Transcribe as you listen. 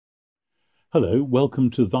Hello, welcome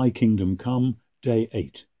to Thy Kingdom Come, Day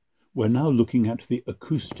 8. We're now looking at the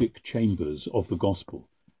acoustic chambers of the Gospel,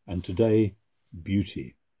 and today,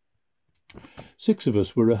 beauty. 6 of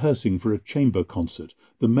us were rehearsing for a chamber concert.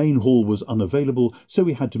 The main hall was unavailable, so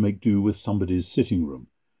we had to make do with somebody's sitting room.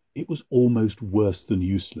 It was almost worse than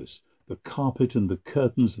useless. The carpet and the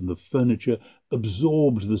curtains and the furniture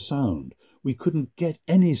absorbed the sound. We couldn't get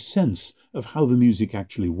any sense of how the music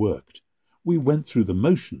actually worked. We went through the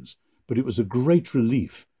motions, but it was a great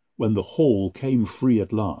relief when the hall came free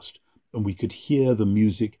at last and we could hear the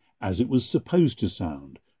music as it was supposed to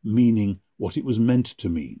sound, meaning what it was meant to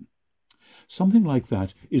mean. Something like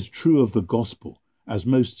that is true of the gospel, as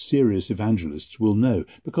most serious evangelists will know,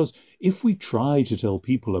 because if we try to tell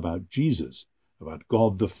people about Jesus, about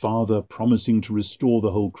God the Father promising to restore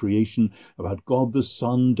the whole creation, about God the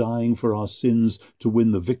Son dying for our sins to win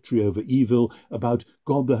the victory over evil, about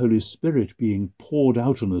God the Holy Spirit being poured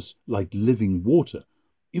out on us like living water,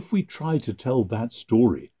 if we try to tell that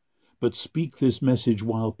story, but speak this message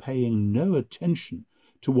while paying no attention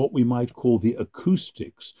to what we might call the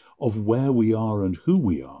acoustics of where we are and who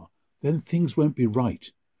we are, then things won't be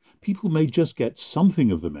right. People may just get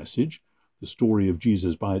something of the message. The story of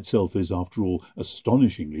Jesus by itself is, after all,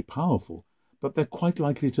 astonishingly powerful, but they're quite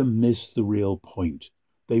likely to miss the real point.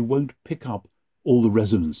 They won't pick up all the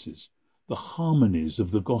resonances. The harmonies of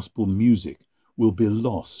the gospel music will be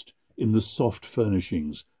lost in the soft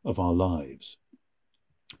furnishings of our lives.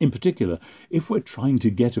 In particular, if we're trying to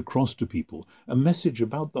get across to people a message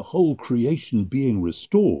about the whole creation being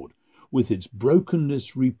restored, with its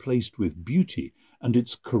brokenness replaced with beauty and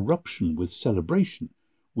its corruption with celebration,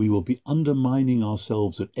 we will be undermining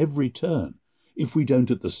ourselves at every turn if we don't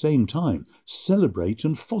at the same time celebrate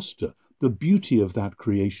and foster the beauty of that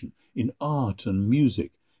creation in art and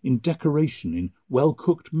music, in decoration, in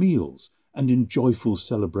well-cooked meals, and in joyful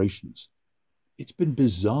celebrations. It's been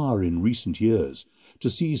bizarre in recent years to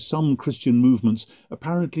see some Christian movements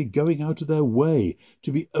apparently going out of their way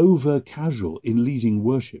to be over-casual in leading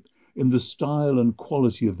worship, in the style and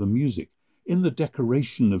quality of the music, in the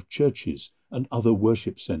decoration of churches and other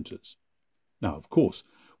worship centres. Now, of course,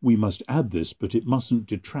 we must add this, but it mustn't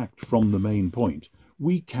detract from the main point.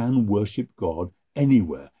 We can worship God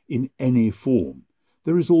anywhere, in any form.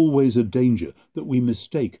 There is always a danger that we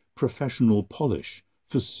mistake professional polish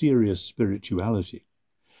for serious spirituality.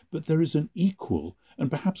 But there is an equal and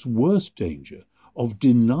perhaps worse danger of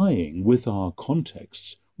denying with our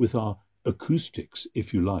contexts, with our acoustics,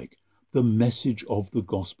 if you like, the message of the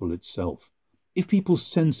gospel itself. If people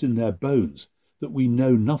sense in their bones that we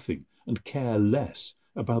know nothing and care less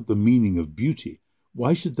about the meaning of beauty,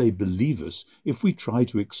 why should they believe us if we try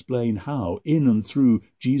to explain how, in and through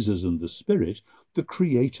Jesus and the Spirit, the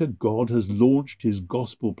Creator God has launched his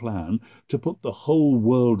gospel plan to put the whole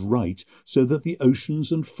world right so that the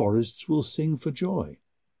oceans and forests will sing for joy?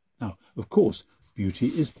 Now, of course, beauty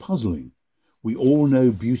is puzzling. We all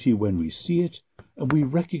know beauty when we see it, and we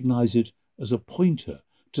recognize it as a pointer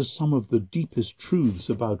to some of the deepest truths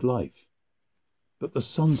about life. But the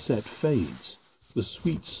sunset fades, the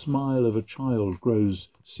sweet smile of a child grows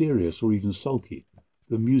serious or even sulky,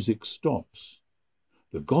 the music stops.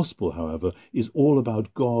 The gospel, however, is all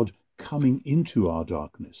about God coming into our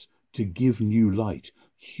darkness to give new light.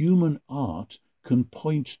 Human art can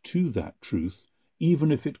point to that truth, even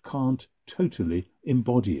if it can't totally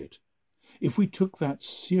embody it. If we took that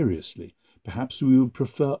seriously, perhaps we would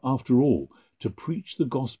prefer, after all, to preach the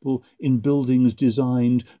gospel in buildings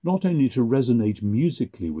designed not only to resonate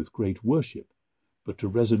musically with great worship, but to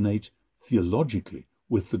resonate theologically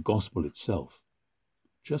with the gospel itself.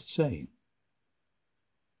 Just saying.